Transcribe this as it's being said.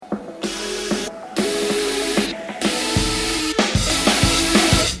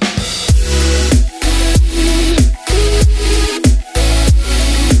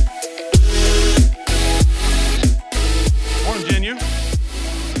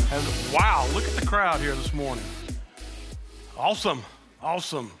And wow, look at the crowd here this morning. Awesome,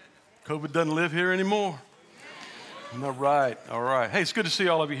 awesome. COVID doesn't live here anymore. All right. Hey, it's good to see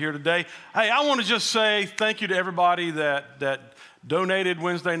all of you here today. Hey, I want to just say thank you to everybody that donated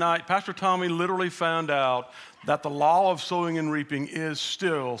Wednesday night. Pastor Tommy literally found out that the law of sowing and reaping is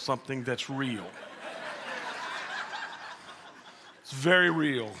still something that's real. It's very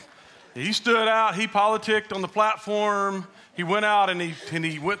real. He stood out, he politicked on the platform. He went out and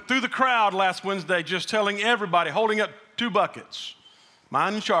he went through the crowd last Wednesday just telling everybody, holding up 2 buckets,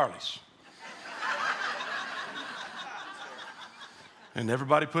 mine and Charlie's. And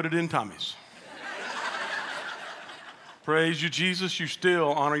everybody put it in Tommy's. Praise you, Jesus, you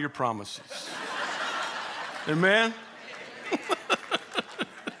still honor your promises. Amen?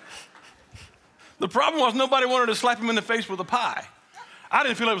 The problem was nobody wanted to slap him in the face with a pie. I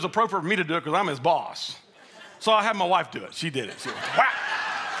didn't feel it was appropriate for me to do it because I'm his boss. So I had my wife do it. She did it. She went,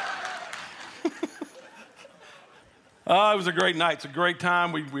 wow. It was a great night. It's a great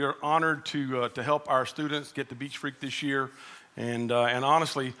time. We are honored to help our students get to Beach Freak this year. And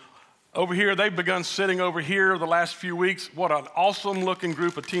honestly, over here, they've begun sitting over here the last few weeks. What an awesome looking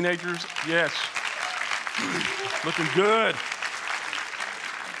group of teenagers. Yes. Looking good.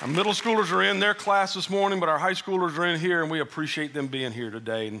 Our middle schoolers are in their class this morning, but our high schoolers are in here, and we appreciate them being here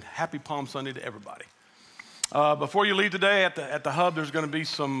today. And happy Palm Sunday to everybody. Before you leave today, at the hub, there's going to be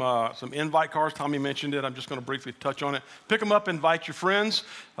some invite cards. Tommy mentioned it. I'm just going to briefly touch on it. Pick them up, invite your friends,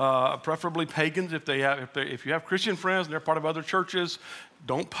 preferably pagans. If you have Christian friends and they're part of other churches,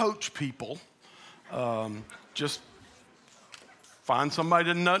 don't poach people. Just find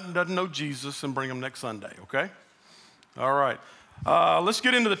somebody that doesn't know Jesus and bring them next Sunday, okay? All right. Let's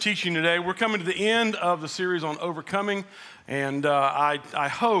get into the teaching today. We're coming to the end of the series on overcoming, and I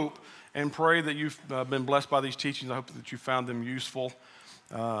hope and pray that you've been blessed by these teachings. I hope that you found them useful.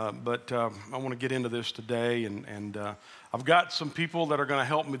 But I want to get into this today, and I've got some people that are going to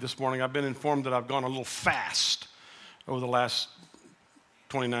help me this morning. I've been informed that I've gone a little fast over the last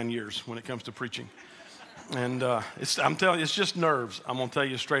 29 years when it comes to preaching. And I'm telling you, it's just nerves. I'm going to tell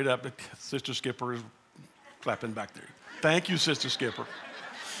you straight up. Sister Skipper is clapping back there. Thank you, Sister Skipper.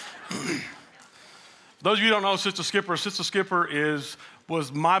 Those of you who don't know Sister Skipper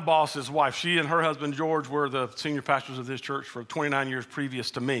was my boss's wife. She and her husband, George, were the senior pastors of this church for 29 years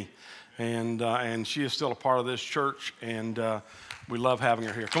previous to me. And she is still a part of this church, and we love having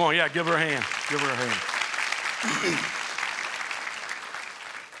her here. Come on, yeah, give her a hand. Give her a hand.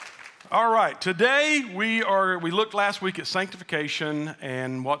 All right, today we looked last week at sanctification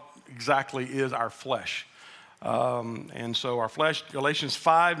and what exactly is our flesh. And so our flesh, Galatians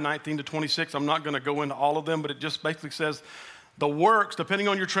 5:19-26, I'm not going to go into all of them, but it just basically says the works, depending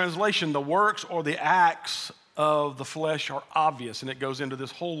on your translation, the works or the acts of the flesh are obvious. And it goes into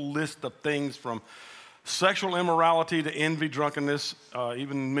this whole list of things from sexual immorality to envy, drunkenness,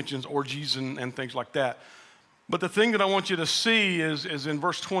 even mentions orgies and things like that. But the thing that I want you to see is in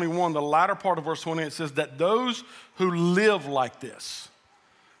verse 21, the latter part of verse 20, it says that those who live like this.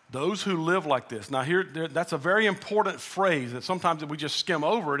 Those who live like this. Now that's a very important phrase that sometimes we just skim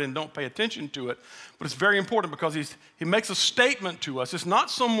over it and don't pay attention to it. But it's very important because he makes a statement to us. It's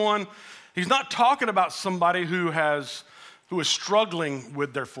not someone, he's not talking about somebody who is struggling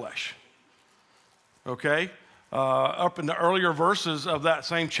with their flesh. Okay? Up in the earlier verses of that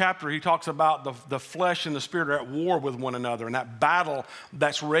same chapter, he talks about the flesh and the spirit are at war with one another, and that battle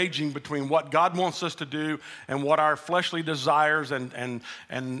that's raging between what God wants us to do and what our fleshly desires and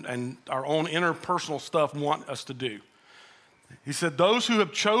our own interpersonal stuff want us to do. He said, those who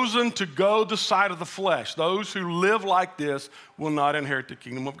have chosen to go the side of the flesh, those who live like this, will not inherit the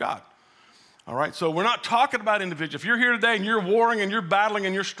kingdom of God. All right, so we're not talking about individuals. If you're here today and you're warring and you're battling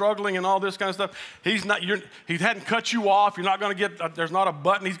and you're struggling and all this kind of stuff, he hadn't cut you off. You're not going to get, there's not a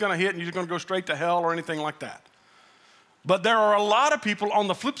button he's going to hit and you're going to go straight to hell or anything like that. But there are a lot of people on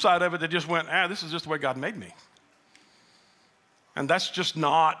the flip side of it that just went, this is just the way God made me. And that's just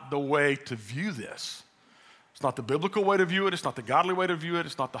not the way to view this. It's not the biblical way to view it. It's not the godly way to view it.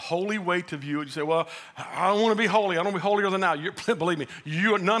 It's not the holy way to view it. You say, well, I don't want to be holy. I don't want to be holier than thou. Believe me,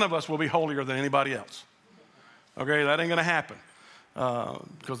 none of us will be holier than anybody else. Okay, that ain't going to happen.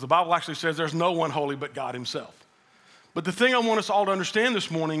 Because the Bible actually says there's no one holy but God himself. But the thing I want us all to understand this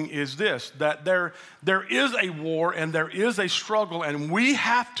morning is this, that there is a war and there is a struggle, and we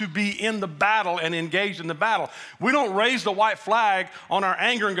have to be in the battle and engaged in the battle. We don't raise the white flag on our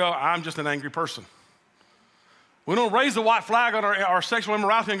anger and go, I'm just an angry person. We don't raise the white flag on our sexual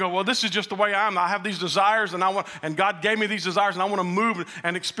immorality and go, well, this is just the way I am. I have these desires, and God gave me these desires, and I want to move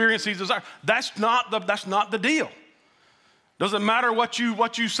and experience these desires. That's not the deal. Doesn't matter what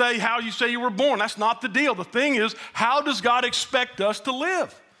you say, how you say you were born. That's not the deal. The thing is, how does God expect us to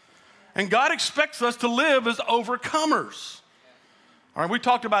live? And God expects us to live as overcomers. All right, we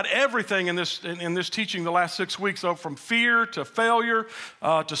talked about everything in this teaching the last 6 weeks, so from fear to failure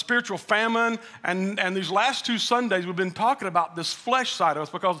to spiritual famine. And these last 2 Sundays, we've been talking about this flesh side of us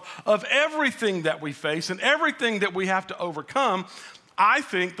because of everything that we face and everything that we have to overcome. I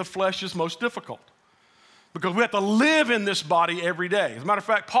think the flesh is most difficult because we have to live in this body every day. As a matter of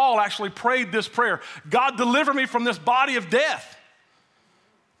fact, Paul actually prayed this prayer: God, deliver me from this body of death.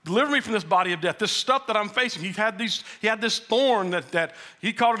 Deliver me from this body of death, this stuff that I'm facing. He had this thorn that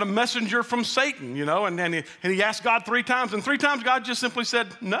he called it a messenger from Satan, you know, and he asked God 3 times, and 3 times God just simply said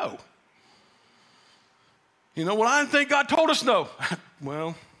no. You know, well, I didn't think God told us no.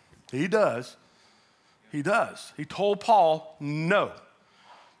 Well, he does. He does. He told Paul no.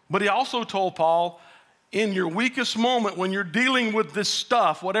 But he also told Paul, in your weakest moment, when you're dealing with this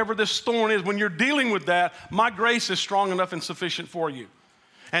stuff, whatever this thorn is, when you're dealing with that, my grace is strong enough and sufficient for you.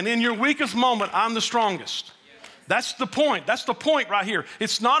 And in your weakest moment, I'm the strongest. That's the point. That's the point right here.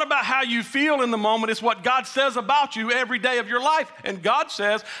 It's not about how you feel in the moment. It's what God says about you every day of your life. And God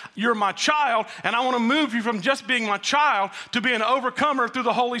says, you're my child, and I want to move you from just being my child to be an overcomer through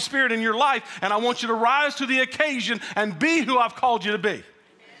the Holy Spirit in your life. And I want you to rise to the occasion and be who I've called you to be.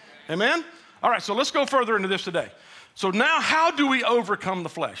 Amen? All right, so let's go further into this today. So now, how do we overcome the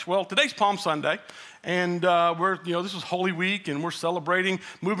flesh? Well, today's Palm Sunday. And this is Holy Week, and we're celebrating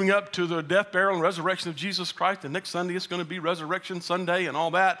moving up to the death, burial, and resurrection of Jesus Christ. And next Sunday, it's going to be Resurrection Sunday and all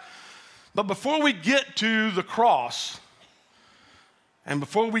that. But before we get to the cross, and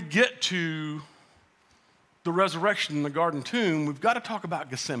before we get to the resurrection in the garden tomb, we've got to talk about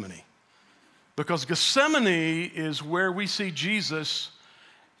Gethsemane. Because Gethsemane is where we see Jesus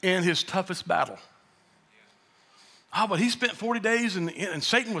in his toughest battle. Oh, but he spent 40 days and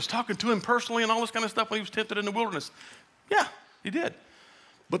Satan was talking to him personally and all this kind of stuff when he was tempted in the wilderness. Yeah, he did.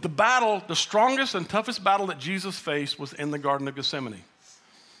 But the battle, the strongest and toughest battle that Jesus faced was in the Garden of Gethsemane.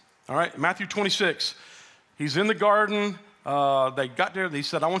 All right, Matthew 26. He's in the garden. They got there. He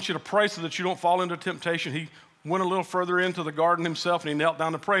said, I want you to pray so that you don't fall into temptation. He went a little further into the garden himself and he knelt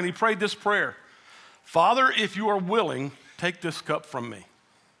down to pray. And he prayed this prayer: Father, if you are willing, take this cup from me.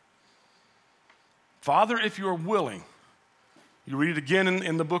 Father, if you are willing. You read it again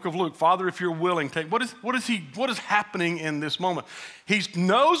in the book of Luke. Father, if you're willing, take. What is happening in this moment? He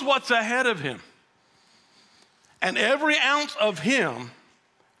knows what's ahead of him. And every ounce of him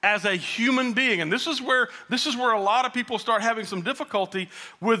as a human being, and this is where a lot of people start having some difficulty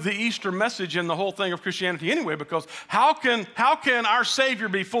with the Easter message and the whole thing of Christianity anyway, because how can our Savior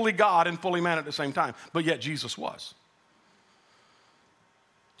be fully God and fully man at the same time? But yet Jesus was.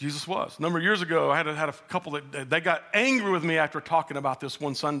 Jesus was. A number of years ago, I had a couple that they got angry with me after talking about this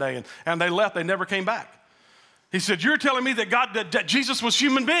one Sunday, and they left. They never came back. He said, you're telling me that Jesus was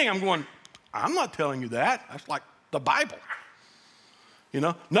human being. I'm going, I'm not telling you that. That's like the Bible. You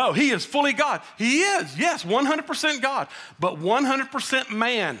know? No, he is fully God. He is, yes, 100% God, but 100%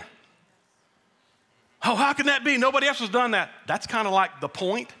 man. Oh, how can that be? Nobody else has done that. That's kind of like the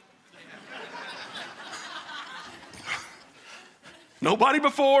point. Nobody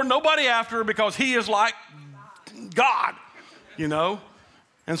before, nobody after, because he is like God, you know.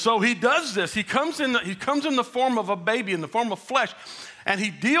 And so he does this. He comes in the form of a baby, in the form of flesh, and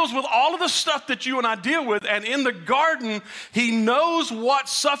he deals with all of the stuff that you and I deal with. And in the garden, he knows what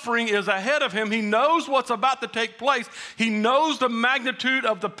suffering is ahead of him. He knows what's about to take place. He knows the magnitude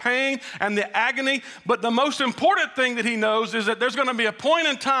of the pain and the agony. But the most important thing that he knows is that there's going to be a point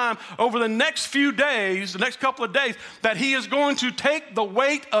in time over the next few days, the next couple of days, that he is going to take the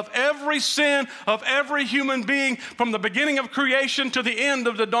weight of every sin of every human being from the beginning of creation to the end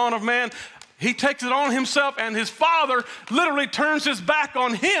of the dawn of man. He takes it on himself, and his Father literally turns his back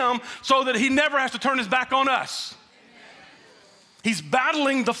on him so that he never has to turn his back on us. He's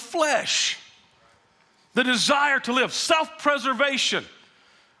battling the flesh, the desire to live, self-preservation.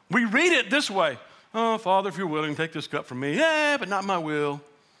 We read it this way: oh, Father, if you're willing, take this cup from me. Yeah, but not my will.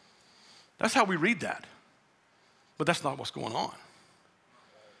 That's how we read that. But that's not what's going on.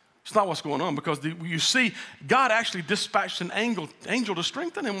 It's not what's going on, because you see, God actually dispatched an angel to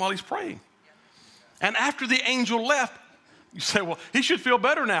strengthen him while he's praying. And after the angel left, you say, well, he should feel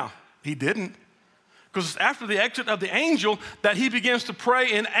better now. He didn't. Because after the exit of the angel, that he begins to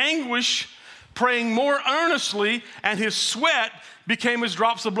pray in anguish, praying more earnestly, and his sweat became as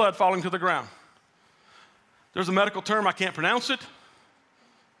drops of blood falling to the ground. There's a medical term, I can't pronounce it,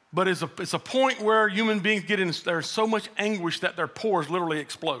 but it's a point where human beings get in, there's so much anguish that their pores literally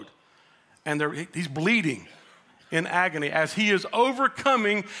explode. And he's bleeding. in agony as he is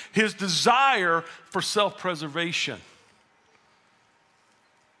overcoming his desire for self-preservation.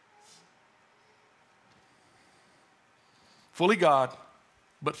 Fully God,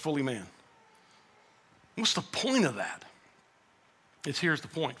 but fully man. What's the point of that? Here's the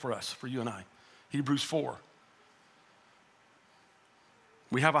point for us, for you and I. Hebrews 4.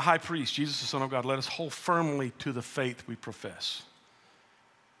 We have a high priest, Jesus the Son of God. Let us hold firmly to the faith we profess.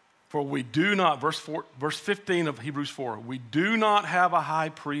 For we do not, verse 15 of Hebrews 4, we do not have a high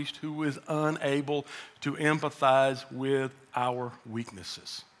priest who is unable to empathize with our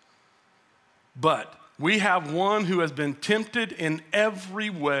weaknesses. But we have one who has been tempted in every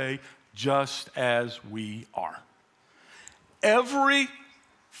way just as we are. Every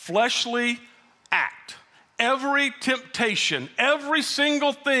fleshly act, every temptation, every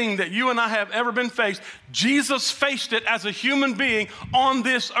single thing that you and I have ever been faced, Jesus faced it as a human being on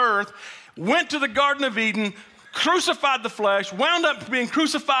this earth, went to the Garden of Eden, crucified the flesh, wound up being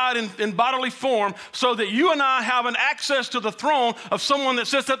crucified in bodily form so that you and I have an access to the throne of someone that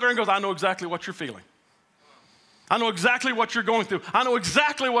sits up there and goes, I know exactly what you're feeling. I know exactly what you're going through. I know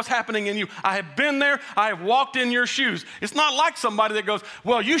exactly what's happening in you. I have been there. I have walked in your shoes. It's not like somebody that goes,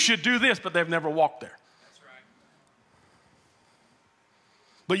 well, you should do this, but they've never walked there. That's right.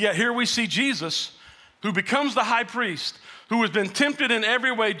 But yet here we see Jesus, who becomes the high priest, who has been tempted in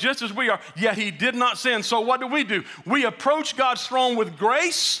every way just as we are, yet he did not sin. So what do? We approach God's throne with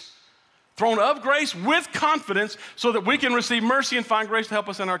grace, throne of grace, with confidence, so that we can receive mercy and find grace to help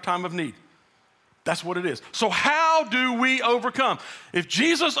us in our time of need. That's what it is. So how do we overcome? If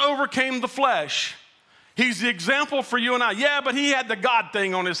Jesus overcame the flesh, he's the example for you and I. Yeah, but he had the God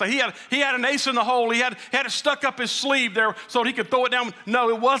thing on his side. He had an ace in the hole. He had it stuck up his sleeve there so that he could throw it down. No,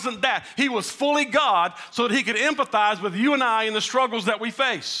 it wasn't that. He was fully God so that he could empathize with you and I in the struggles that we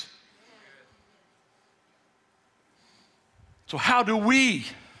face. So how do we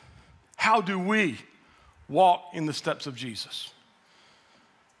walk in the steps of Jesus?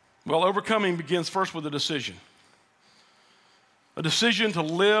 Well, overcoming begins first with a decision to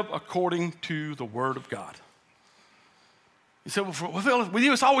live according to the Word of God. You say, well, with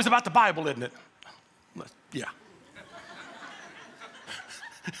you, it's always about the Bible, isn't it? Yeah.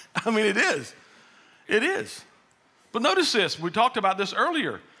 I mean, it is. It is. But notice this. We talked about this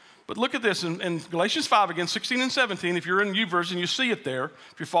earlier. But look at this in Galatians 5, again, 16 and 17. If you're in YouVersion, you see it there.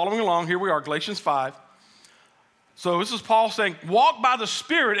 If you're following along, here we are, Galatians 5. So this is Paul saying, walk by the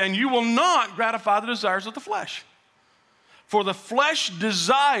Spirit and you will not gratify the desires of the flesh. For the flesh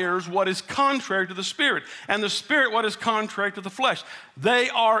desires what is contrary to the Spirit, and the Spirit what is contrary to the flesh. They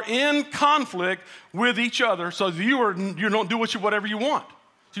are in conflict with each other, so you don't do whatever you want.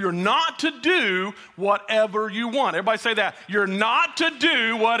 So you're not to do whatever you want. Everybody say that. You're not to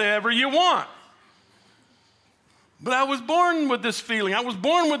do whatever you want. But I was born with this feeling. I was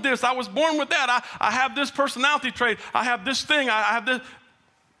born with this. I was born with that. I have this personality trait. I have this thing. I have this.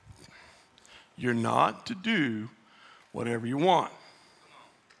 You're not to do whatever you want.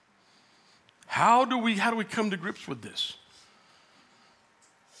 How do we come to grips with this?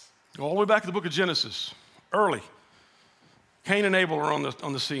 Go all the way back to the book of Genesis. Early. Cain and Abel are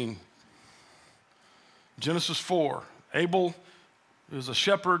on the scene. Genesis 4. Abel is a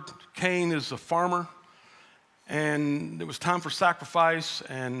shepherd. Cain is a farmer. And it was time for sacrifice,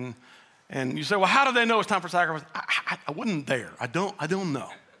 and you say, well, how do they know it's time for sacrifice? I wasn't there. I don't know.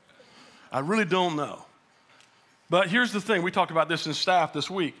 I really don't know. But here's the thing. We talked about this in staff this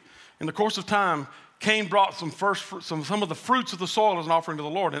week. In the course of time, Cain brought some of the fruits of the soil as an offering to the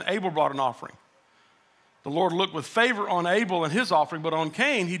Lord, and Abel brought an offering. The Lord looked with favor on Abel and his offering, but on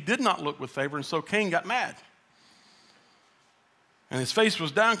Cain, he did not look with favor, and so Cain got mad. And his face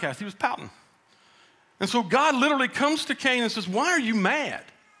was downcast. He was pouting. And so God literally comes to Cain and says, why are you mad?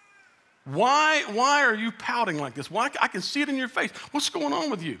 Why are you pouting like this? Why? I can see it in your face. What's going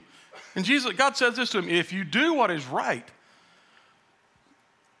on with you? And God says this to him, if you do what is right,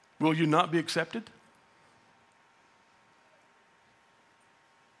 will you not be accepted?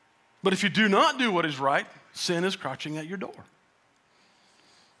 But if you do not do what is right, sin is crouching at your door.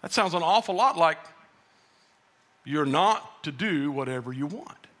 That sounds an awful lot like you're not to do whatever you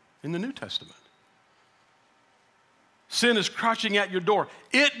want in the New Testament. Sin is crouching at your door.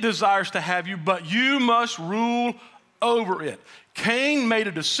 It desires to have you, but you must rule over it. Cain made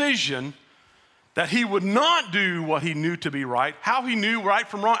a decision that he would not do what he knew to be right. How he knew right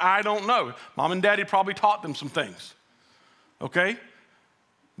from wrong, I don't know. Mom and Daddy probably taught them some things. Okay?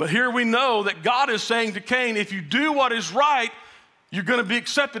 But here we know that God is saying to Cain, if you do what is right, you're going to be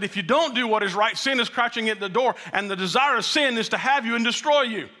accepted. If you don't do what is right, sin is crouching at the door, and the desire of sin is to have you and destroy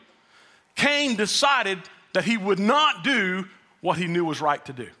you. Cain decided that he would not do what he knew was right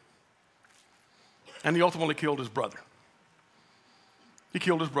to do. And he ultimately killed his brother. He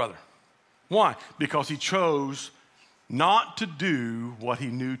killed his brother. Why? Because he chose not to do what he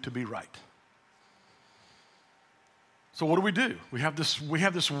knew to be right. So what do? We have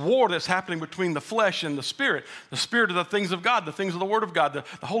this war that's happening between the flesh and the spirit of the things of God, the things of the Word of God,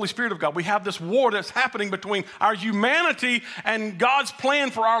 the Holy Spirit of God. We have this war that's happening between our humanity and God's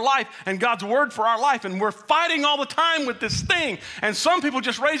plan for our life and God's Word for our life. And we're fighting all the time with this thing. And some people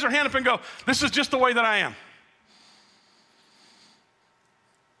just raise their hand up and go, this is just the way that I am.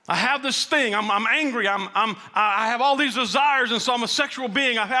 I have this thing. I'm angry. I have all these desires, and so I'm a sexual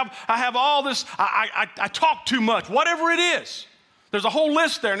being. I have all this. I talk too much. Whatever it is, there's a whole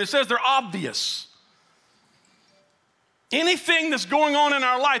list there, and it says they're obvious. Anything that's going on in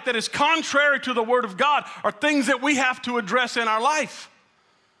our life that is contrary to the Word of God are things that we have to address in our life.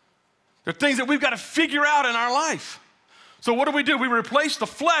 They're things that we've got to figure out in our life. So what do? We replace the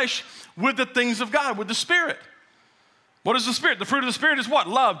flesh with the things of God, with the Spirit. What is the Spirit? The fruit of the Spirit is what?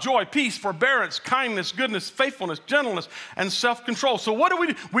 Love, joy, peace, forbearance, kindness, goodness, faithfulness, gentleness, and self-control. So what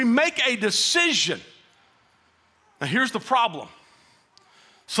do? We make a decision. Now here's the problem.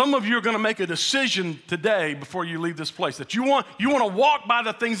 Some of you are going to make a decision today before you leave this place that you want to walk by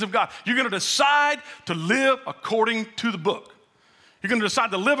the things of God. You're going to decide to live according to the book. You're going to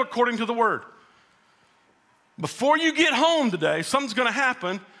decide to live according to the Word. Before you get home today, something's going to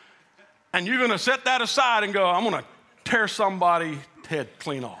happen, and you're going to set that aside and go, I'm going to tear somebody's head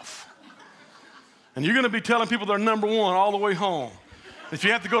clean off. And you're going to be telling people they're number one all the way home. If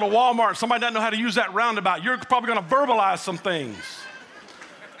you have to go to Walmart and somebody doesn't know how to use that roundabout, you're probably going to verbalize some things.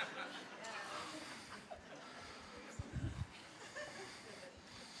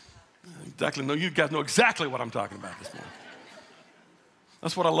 Exactly. No, you guys know exactly what I'm talking about this morning.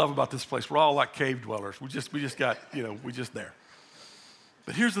 That's what I love about this place. We're all like cave dwellers. We just got, we're just there.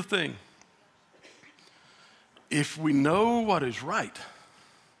 But here's the thing. If we know what is right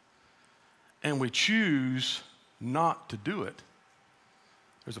and we choose not to do it,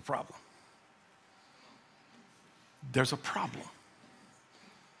 there's a problem. There's a problem.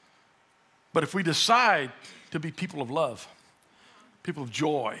 But if we decide to be people of love, people of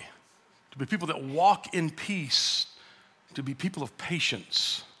joy, to be people that walk in peace, to be people of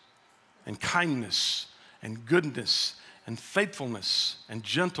patience and kindness and goodness and faithfulness and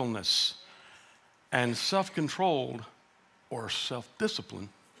gentleness and self-controlled or self-discipline,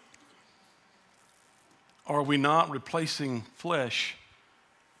 are we not replacing flesh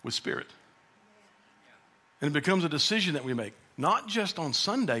with spirit? And it becomes a decision that we make, not just on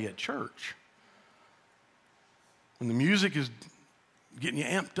Sunday at church, when the music is getting you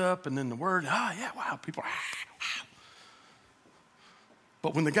amped up and then the word, people, wow.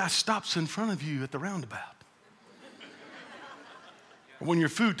 But when the guy stops in front of you at the roundabout, or when your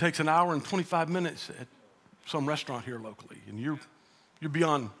food takes an hour and 25 minutes at some restaurant here locally, and you're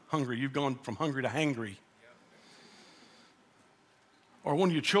beyond hungry, you've gone from hungry to hangry. Or one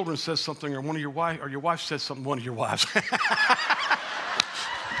of your children says something, or your wife says something, one of your wives.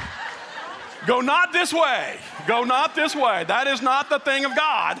 Go not this way. Go not this way. That is not the thing of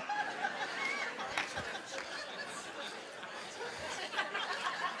God.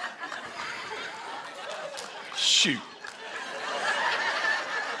 Shoot.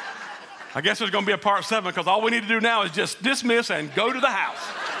 I guess there's going to be a part 7 because all we need to do now is just dismiss and go to the house.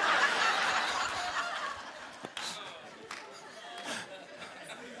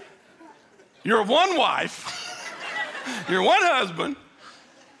 You're one wife, you're one husband,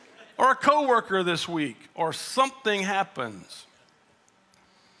 or a coworker this week, or something happens.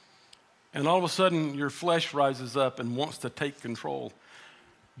 And all of a sudden, your flesh rises up and wants to take control.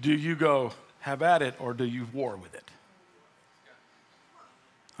 Do you go, have at it, or do you war with it?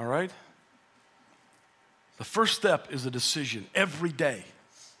 All right? The first step is a decision every day,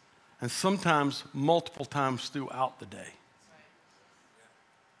 and sometimes multiple times throughout the day.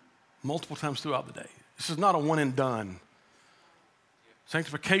 Multiple times throughout the day. This is not a one and done.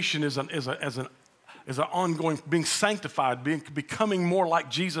 Sanctification is an ongoing, being sanctified, becoming more like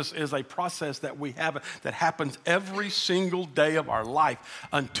Jesus is a process that we have that happens every single day of our life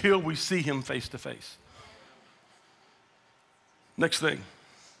until we see him face to face. Next thing,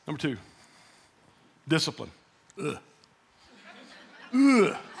 number 2, discipline. Ugh.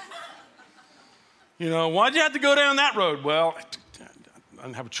 Why'd you have to go down that road? Well, I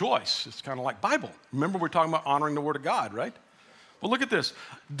didn't have a choice. It's kind of like Bible. Remember, we're talking about honoring the Word of God, right? Well, look at this.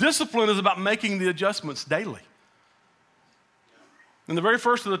 Discipline is about making the adjustments daily. In the very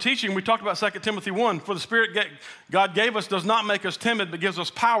first of the teaching, we talked about 2 Timothy 1. For the Spirit God gave us does not make us timid, but gives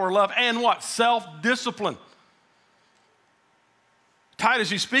us power, love, and what? Self-discipline.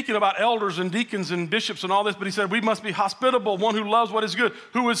 Titus, he's speaking about elders and deacons and bishops and all this, but he said we must be hospitable, one who loves what is good,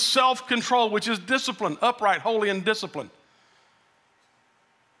 who is self-controlled, which is discipline, upright, holy, and disciplined.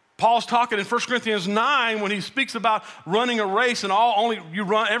 Paul's talking in 1 Corinthians 9 when he speaks about running a race and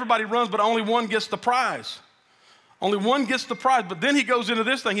everybody runs, but only one gets the prize. Only one gets the prize. But then he goes into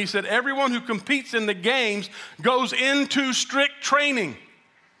this thing. He said, everyone who competes in the games goes into strict training.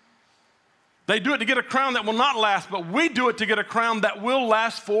 They do it to get a crown that will not last, but we do it to get a crown that will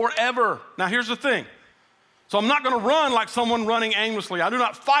last forever. Now, here's the thing. So I'm not going to run like someone running aimlessly. I do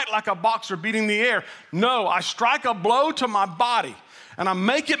not fight like a boxer beating the air. No, I strike a blow to my body, and I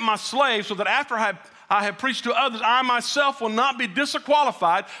make it my slave so that after I have preached to others, I myself will not be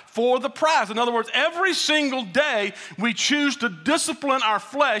disqualified for the prize. In other words, every single day we choose to discipline our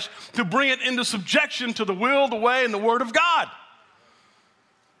flesh to bring it into subjection to the will, the way, and the word of God.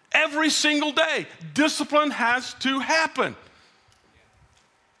 Every single day, discipline has to happen.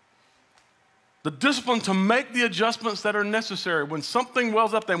 The discipline to make the adjustments that are necessary. When something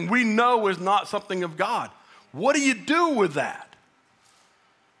wells up that we know is not something of God, what do you do with that?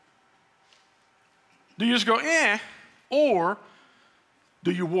 Do you just go, or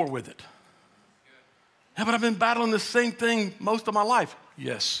do you war with it? Yeah, but I've been battling the same thing most of my life.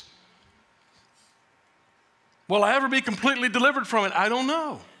 Yes. Will I ever be completely delivered from it? I don't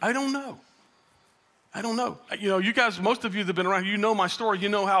know. You know, you guys, most of you that have been around, you know my story. You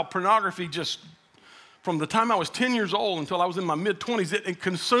know how pornography just, from the time I was 10 years old until I was in my mid-20s, it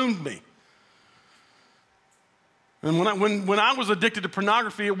consumed me. And when I was addicted to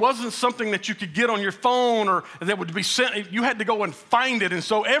pornography, it wasn't something that you could get on your phone or that would be sent. You had to go and find it. And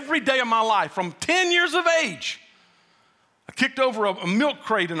so every day of my life, from 10 years of age, I kicked over a milk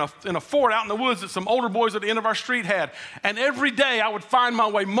crate in a fort out in the woods that some older boys at the end of our street had. And every day I would find my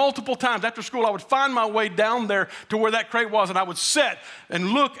way, multiple times after school, I would find my way down there to where that crate was, and I would sit and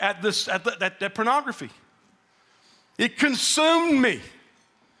look at that pornography. It consumed me.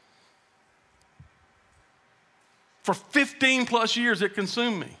 For 15 plus years, it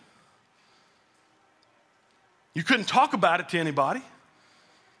consumed me. You couldn't talk about it to anybody.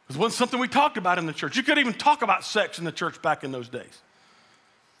 It wasn't something we talked about in the church. You couldn't even talk about sex in the church back in those days.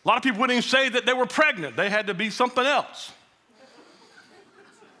 A lot of people wouldn't even say that they were pregnant. They had to be something else.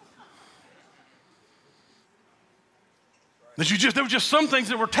 There were just some things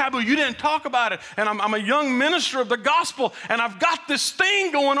that were taboo. You didn't talk about it. And I'm a young minister of the gospel, and I've got this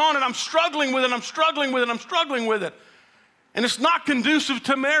thing going on, and I'm struggling with it. And it's not conducive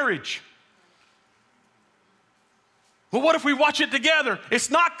to marriage. Well, what if we watch it together? It's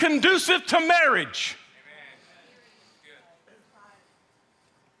not conducive to marriage.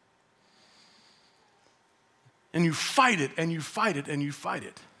 And you fight it, and you fight it, and you fight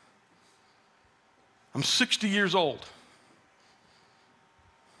it. I'm 60 years old,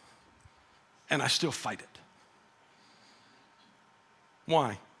 and I still fight it.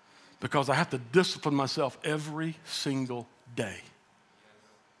 Why? Because I have to discipline myself every single day.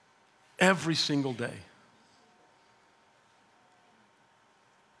 Every single day.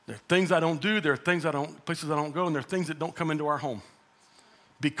 There are things I don't do, there are places I don't go, and there are things that don't come into our home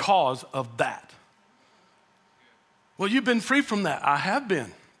because of that. Well, you've been free from that. I have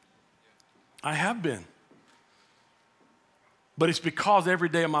been. But it's because every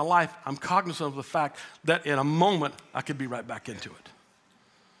day of my life, I'm cognizant of the fact that in a moment, I could be right back into it.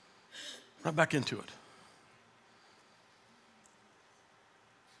 Right back into it.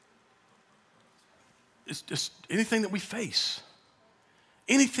 It's just anything that we face.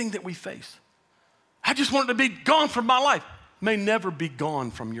 Anything that we face. I just want it to be gone from my life. May never be gone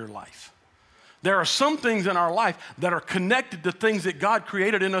from your life. There are some things in our life that are connected to things that God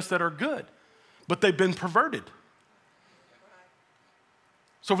created in us that are good, but they've been perverted.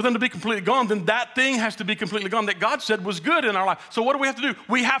 So for them to be completely gone, then that thing has to be completely gone that God said was good in our life. So what do we have to do?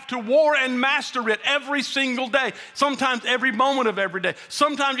 We have to war and master it every single day, sometimes every moment of every day.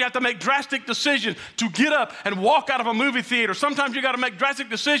 Sometimes you have to make drastic decisions to get up and walk out of a movie theater. Sometimes you got to make drastic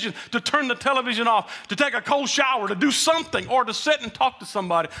decisions to turn the television off, to take a cold shower, to do something, or to sit and talk to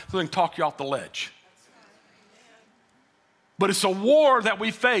somebody so they can talk you off the ledge. But it's a war that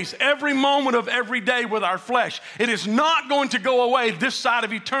we face every moment of every day with our flesh. It is not going to go away this side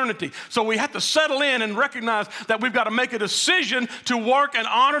of eternity. So we have to settle in and recognize that we've got to make a decision to work and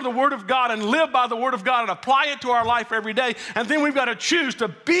honor the Word of God and live by the Word of God and apply it to our life every day. And then we've got to choose to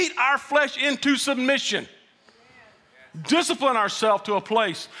beat our flesh into submission. Discipline ourselves to a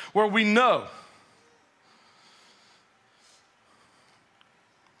place where we know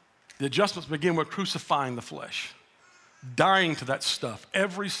the adjustments begin with crucifying the flesh. Dying to that stuff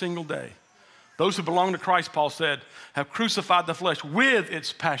every single day. Those who belong to Christ, Paul said, have crucified the flesh with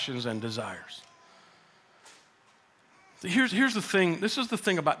its passions and desires. Here's the thing. This is the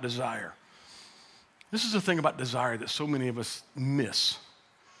thing about desire. This is the thing about desire that so many of us miss.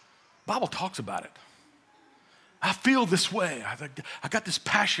 The Bible talks about it. I feel this way. I got this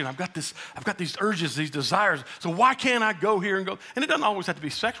passion. I've got these urges, these desires. So why can't I go here and go? And it doesn't always have to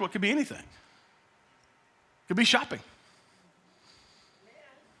be sexual. It could be anything. It could be shopping.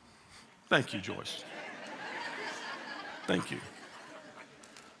 Thank you, Joyce. Thank you.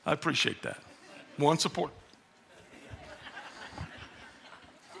 I appreciate that. One support.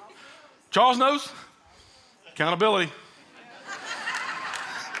 Charles knows. Accountability.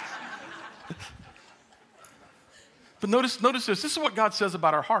 But notice this. This is what God says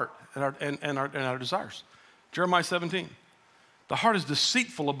about our heart and our desires. Jeremiah 17. The heart is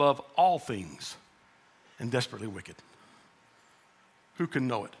deceitful above all things and desperately wicked. Who can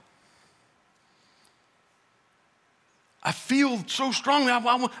know it? I feel so strongly. I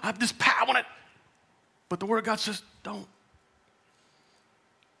want it. But the Word of God says, don't.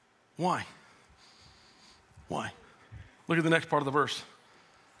 Why? Why? Look at the next part of the verse.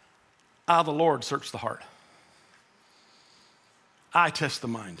 I, the Lord, search the heart. I test the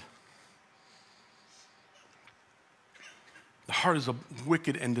mind. The heart is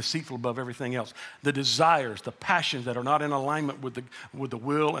wicked and deceitful above everything else. The desires, the passions that are not in alignment with the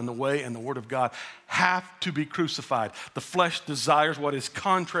will and the way and the Word of God have to be crucified. The flesh desires what is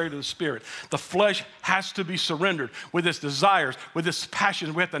contrary to the Spirit. The flesh has to be surrendered with its desires, with its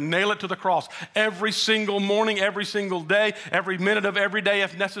passions. We have to nail it to the cross every single morning, every single day, every minute of every day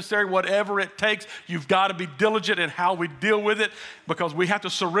if necessary, whatever it takes. You've got to be diligent in how we deal with it because we have to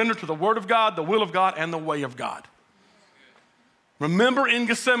surrender to the Word of God, the will of God, and the way of God. Remember in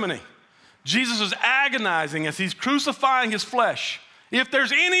Gethsemane, Jesus is agonizing as he's crucifying his flesh. If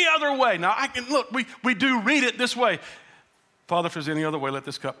there's any other way, now we do read it this way. Father, if there's any other way, let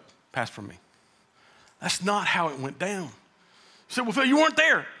this cup pass from me. That's not how it went down. You say, well, Phil, you weren't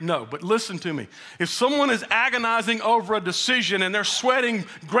there. No, but listen to me. If someone is agonizing over a decision and they're sweating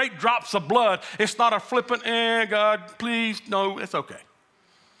great drops of blood, it's not a flippant, God, please, no, it's okay.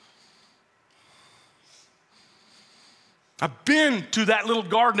 I've been to that little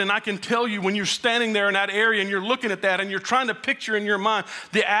garden, and I can tell you when you're standing there in that area and you're looking at that and you're trying to picture in your mind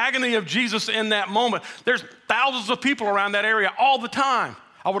the agony of Jesus in that moment. There's thousands of people around that area all the time.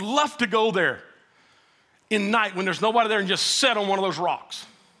 I would love to go there in night when there's nobody there and just sit on one of those rocks.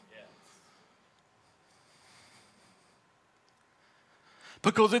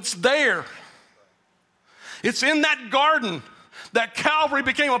 Because it's there. It's in that garden that Calvary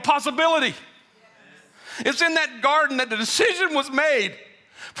became a possibility. It's in that garden that the decision was made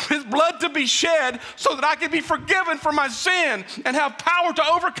for his blood to be shed so that I could be forgiven for my sin and have power to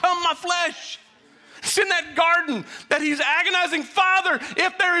overcome my flesh. It's in that garden that he's agonizing, Father,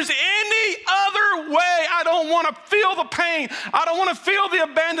 if there is any other way, I don't want to feel the pain. I don't want to feel the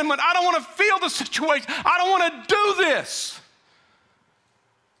abandonment. I don't want to feel the situation. I don't want to do this.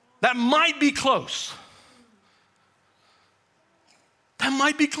 That might be close. That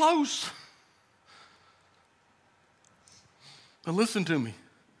might be close. But listen to me.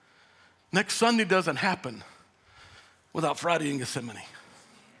 Next Sunday doesn't happen without Friday in Gethsemane.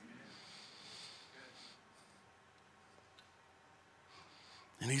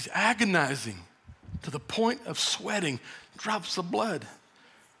 And he's agonizing to the point of sweating drops of blood.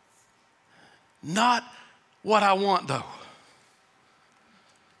 Not what I want, though.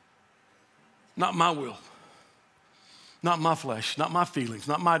 Not my will. Not my flesh. Not my feelings.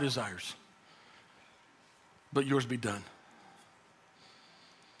 Not my desires. But yours be done.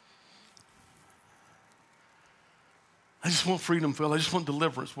 I just want freedom, Phil. I just want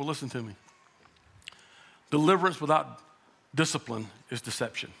deliverance. Well, listen to me. Deliverance without discipline is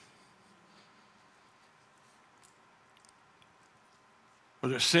deception.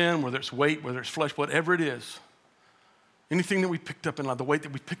 Whether it's sin, whether it's weight, whether it's flesh, whatever it is, anything that we picked up in life, the weight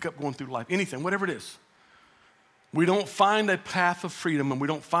that we pick up going through life, anything, whatever it is, we don't find a path of freedom and we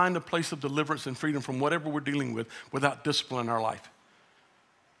don't find a place of deliverance and freedom from whatever we're dealing with without discipline in our life.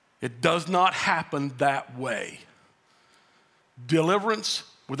 It does not happen that way. Deliverance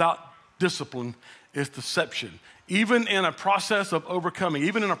without discipline is deception. Even in a process of overcoming,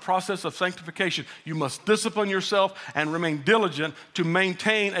 even in a process of sanctification, you must discipline yourself and remain diligent to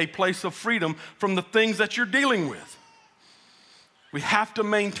maintain a place of freedom from the things that you're dealing with. We have to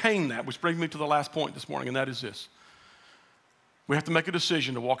maintain that, which brings me to the last point this morning, and that is this. We have to make a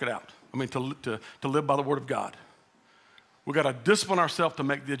decision to walk it out. To live by the Word of God. We've got to discipline ourselves to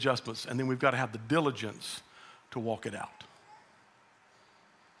make the adjustments, and then we've got to have the diligence to walk it out.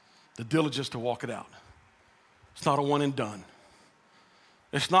 the diligence to walk it out. It's not a one and done.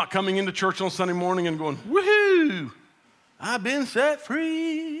 It's not coming into church on Sunday morning and going, woohoo, I've been set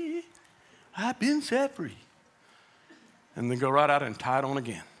free. I've been set free. And then go right out and tie it on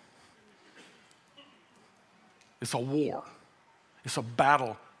again. It's a war. It's a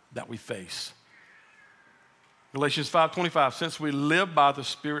battle that we face. Galatians 5:25, since we live by the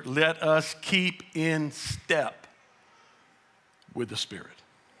Spirit, let us keep in step with the Spirit.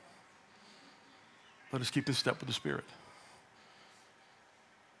 Let us keep in step with the Spirit.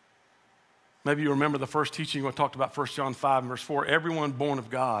 Maybe you remember the first teaching we talked about, 1 John 5 verse 4. Everyone born of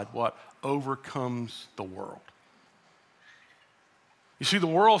God, what? Overcomes the world. You see, the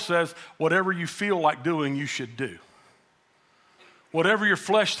world says whatever you feel like doing, you should do. Whatever your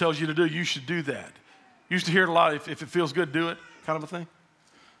flesh tells you to do, you should do that. You used to hear it a lot, if it feels good, do it, kind of a thing.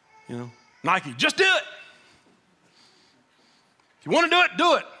 You know, Nike, just do it. If you want to do it,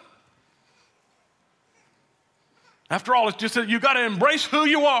 do it. After all, it's just that you got to embrace who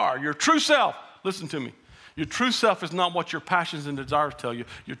you are, your true self. Listen to me. Your true self is not what your passions and desires tell you.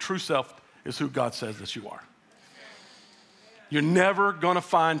 Your true self is who God says that you are. You're never going to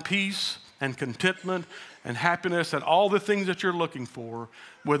find peace and contentment and happiness and all the things that you're looking for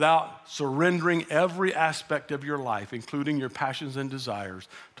without surrendering every aspect of your life, including your passions and desires,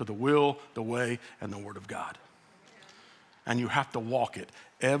 to the will, the way, and the Word of God. And you have to walk it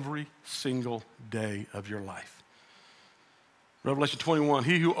every single day of your life. Revelation 21,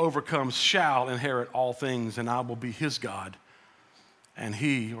 he who overcomes shall inherit all things, and I will be his God, and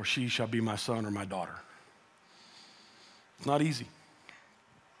he or she shall be my son or my daughter. It's not easy.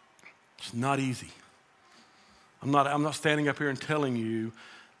 It's not easy. I'm not standing up here and telling you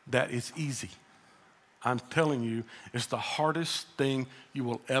that it's easy. I'm telling you it's the hardest thing you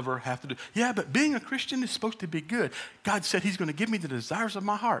will ever have to do. Yeah, but being a Christian is supposed to be good. God said he's going to give me the desires of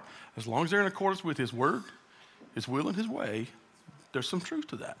my heart. As long as they're in accordance with his word, his will, and his way, there's some truth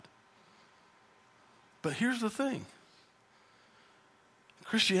to that. But here's the thing.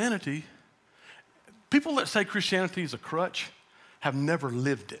 Christianity, people that say Christianity is a crutch have never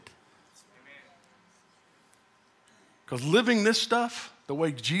lived it. Because living this stuff, the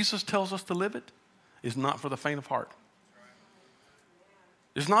way Jesus tells us to live it, is not for the faint of heart.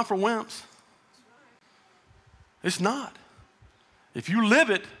 It's not for wimps. It's not. If you live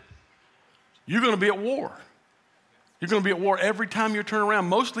it, you're going to be at war. You're going to be at war every time you turn around,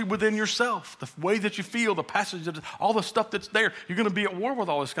 mostly within yourself. The way that you feel, the passage, all the stuff that's there. You're going to be at war with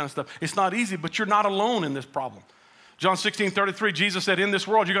all this kind of stuff. It's not easy, but you're not alone in this problem. John 16:33, Jesus said, in this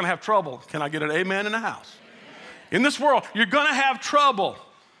world, you're going to have trouble. Can I get an amen in the house? Amen. In this world, you're going to have trouble,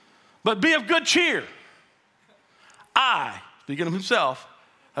 but be of good cheer. I, speaking of himself,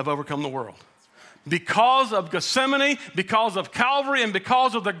 have overcome the world. Because of Gethsemane, because of Calvary, and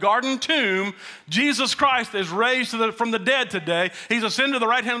because of the garden tomb, Jesus Christ is raised from the dead today. He's ascended to the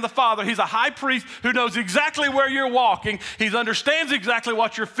right hand of the Father. He's a high priest who knows exactly where you're walking. He understands exactly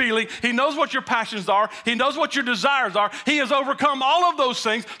what you're feeling. He knows what your passions are. He knows what your desires are. He has overcome all of those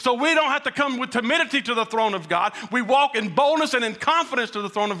things, so we don't have to come with timidity to the throne of God. We walk in boldness and in confidence to the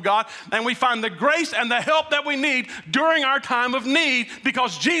throne of God, and we find the grace and the help that we need during our time of need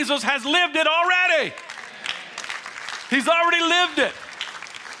because Jesus has lived it already. He's already lived it.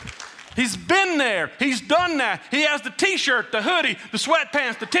 He's been there. He's done that. He has the t-shirt, the hoodie, the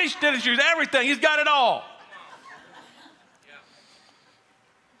sweatpants, the tennis shoes, everything. He's got it all.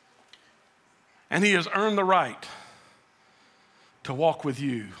 And he has earned the right to walk with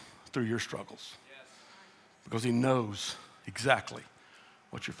you through your struggles because he knows exactly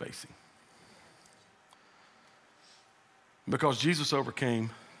what you're facing. Because Jesus overcame,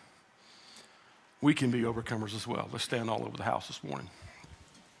 we can be overcomers as well. Let's stand all over the house this morning.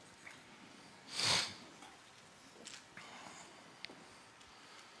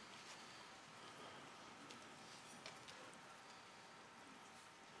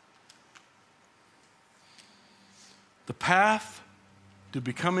 The path to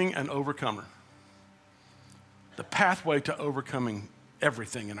becoming an overcomer, the pathway to overcoming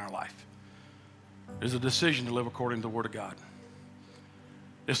everything in our life, is a decision to live according to the Word of God.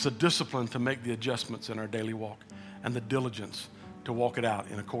 It's the discipline to make the adjustments in our daily walk and the diligence to walk it out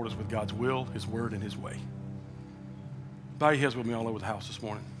in accordance with God's will, his word, and his way. Bow your heads with me all over the house this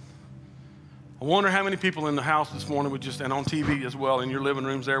morning. I wonder how many people in the house this morning would just, and on TV as well, in your living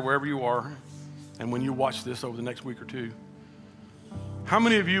rooms there, wherever you are, and when you watch this over the next week or two, how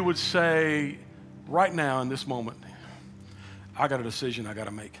many of you would say right now in this moment, I got a decision I got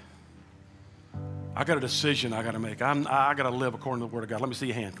to make. I got a decision I got to make. I got to live according to the Word of God. Let me see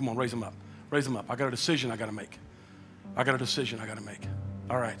your hand. Come on, raise them up. Raise them up. I got a decision I got to make. I got a decision I got to make.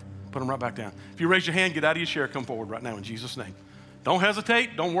 All right. Put them right back down. If you raise your hand, get out of your chair, come forward right now in Jesus' name. Don't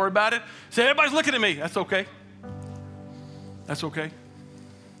hesitate. Don't worry about it. Say, everybody's looking at me. That's okay. That's okay.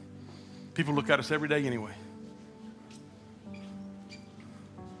 People look at us every day anyway.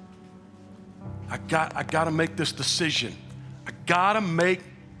 I got to make this decision. I got to make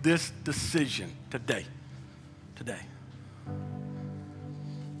this decision today. Today.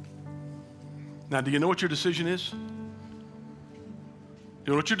 Now, do you know what your decision is? Do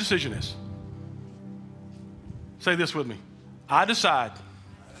you know what your decision is? Say this with me. I decide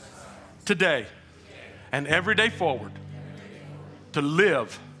today and every day forward to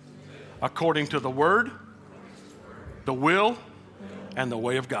live according to the word, the will, and the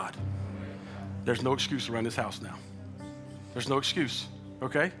way of God. There's no excuse around this house now. There's no excuse,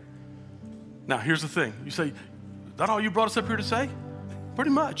 okay? Now, here's the thing. You say, is that all you brought us up here to say?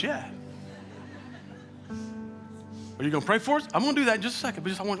 Pretty much, yeah. Are you going to pray for us? I'm going to do that in just a second,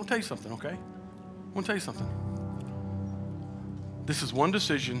 but I want to tell you something, okay? I want to tell you something. This is one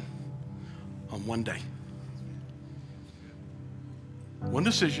decision on one day. One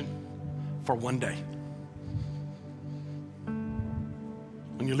decision for one day.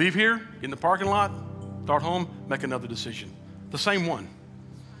 When you leave here, get in the parking lot, start home, make another decision. The same one.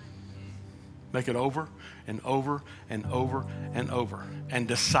 Make it over and over and over and over. And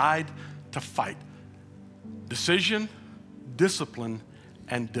decide to fight. Decision, discipline,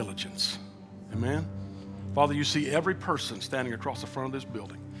 and diligence. Amen? Father, you see every person standing across the front of this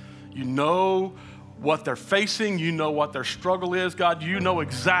building. You know what they're facing. You know what their struggle is. God, you know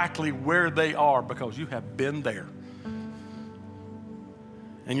exactly where they are because you have been there.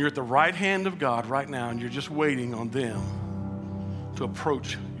 And you're at the right hand of God right now, and you're just waiting on them to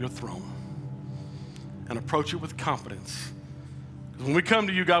approach your throne and approach it with confidence. Because when we come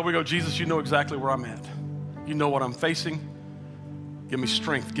to you, God, we go, Jesus, you know exactly where I'm at. You know what I'm facing. Give me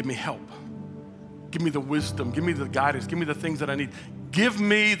strength. Give me help. Give me the wisdom. Give me the guidance. Give me the things that I need. Give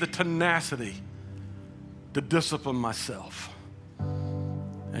me the tenacity to discipline myself.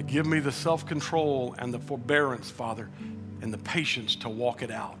 And give me the self-control and the forbearance, Father, and the patience to walk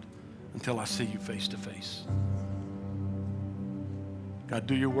it out until I see you face to face. God,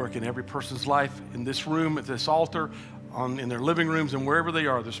 do your work in every person's life, in this room, at this altar, in their living rooms, and wherever they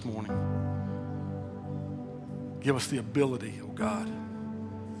are this morning. Give us the ability, oh God,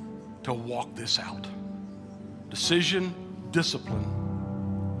 to walk this out. Decision,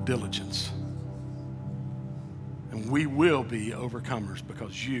 discipline, diligence. And we will be overcomers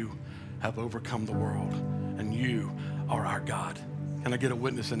because you have overcome the world and you are our God. Can I get a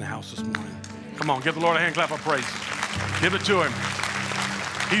witness in the house this morning? Come on, give the Lord a hand clap of praise. Give it to him.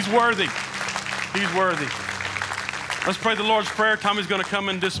 He's worthy. He's worthy. Let's pray the Lord's Prayer. Tommy's going to come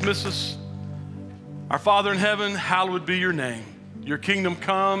and dismiss us. Our Father in heaven, hallowed be your name. Your kingdom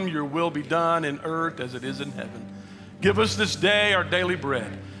come, your will be done in earth as it is in heaven. Give us this day our daily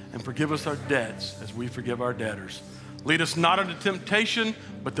bread and forgive us our debts as we forgive our debtors. Lead us not into temptation,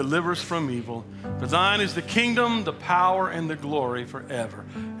 but deliver us from evil. For thine is the kingdom, the power, and the glory forever.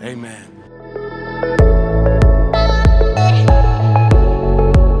 Amen.